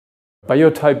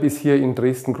Biotype is here in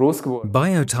Dresden groß geworden.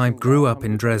 Biotype grew up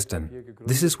in Dresden.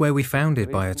 This is where we founded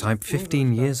Biotype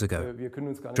 15 years ago.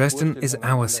 Dresden is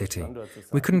our city.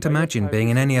 We couldn't imagine being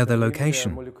in any other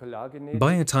location.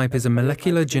 Biotype is a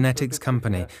molecular genetics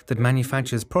company that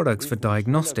manufactures products for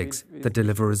diagnostics that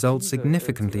deliver results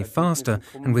significantly faster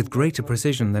and with greater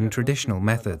precision than traditional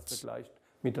methods.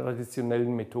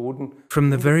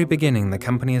 From the very beginning, the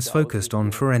company has focused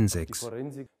on forensics.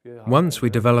 Once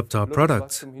we developed our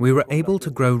products, we were able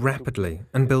to grow rapidly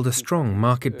and build a strong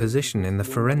market position in the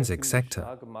forensic sector.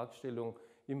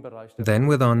 Then,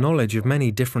 with our knowledge of many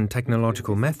different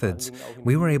technological methods,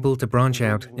 we were able to branch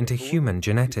out into human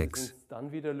genetics.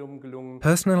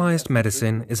 Personalized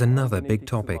medicine is another big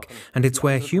topic, and it's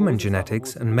where human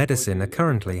genetics and medicine are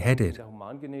currently headed.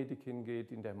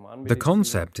 The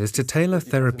concept is to tailor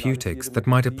therapeutics that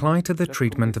might apply to the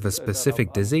treatment of a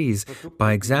specific disease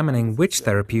by examining which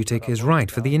therapeutic is right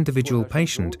for the individual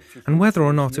patient and whether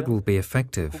or not it will be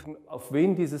effective.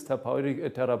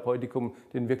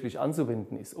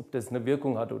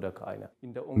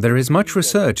 There is much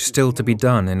research still to be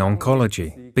done in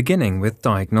oncology, beginning with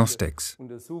diagnostics.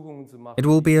 It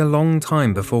will be a long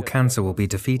time before cancer will be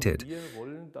defeated.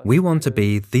 We want to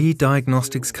be the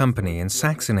diagnostics company in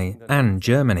Saxony and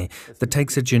Germany that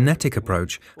takes a genetic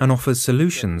approach and offers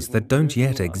solutions that don't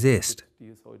yet exist.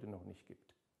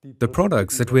 The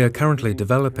products that we are currently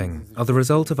developing are the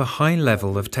result of a high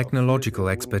level of technological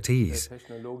expertise.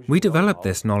 We develop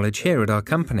this knowledge here at our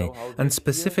company and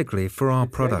specifically for our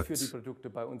products.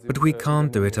 But we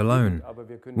can't do it alone.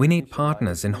 We need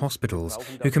partners in hospitals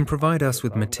who can provide us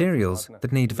with materials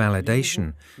that need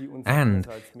validation. And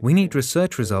we need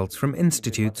research results from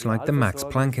institutes like the Max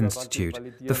Planck Institute,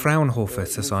 the Fraunhofer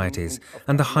Societies,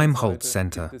 and the Helmholtz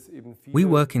Center. We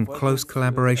work in close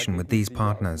collaboration with these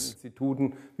partners.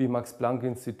 Wie Max Planck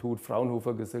Institut,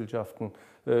 Fraunhofer Gesellschaften,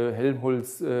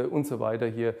 Helmholtz und so weiter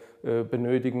hier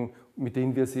benötigen, mit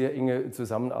denen wir sehr enge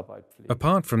Zusammenarbeit pflegen.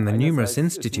 Apart from the numerous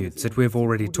institutes that we've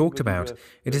already talked about,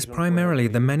 it is primarily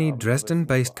the many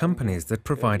Dresden-based companies that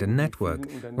provide a network,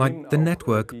 like the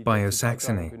network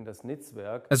BioSaxony,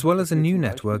 as well as a new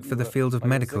network for the field of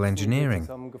medical engineering.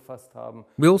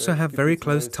 We also have very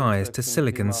close ties to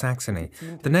Silicon Saxony,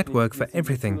 the network for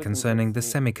everything concerning the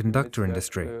semiconductor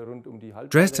industry.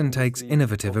 Dresden takes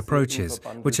innovative approaches,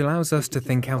 which allows us to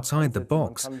think outside the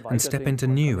box and step into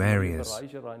new areas.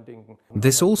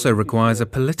 This also requires a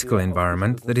political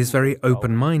environment that is very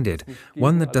open-minded,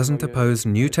 one that doesn't oppose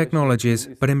new technologies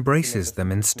but embraces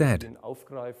them instead.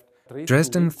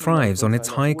 Dresden thrives on its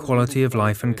high quality of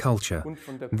life and culture.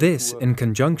 This, in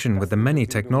conjunction with the many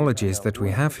technologies that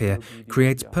we have here,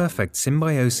 creates perfect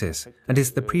symbiosis and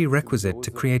is the prerequisite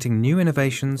to creating new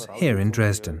innovations here in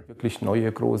Dresden. Wirklich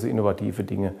neue, große, innovative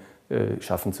Dinge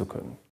schaffen zu können.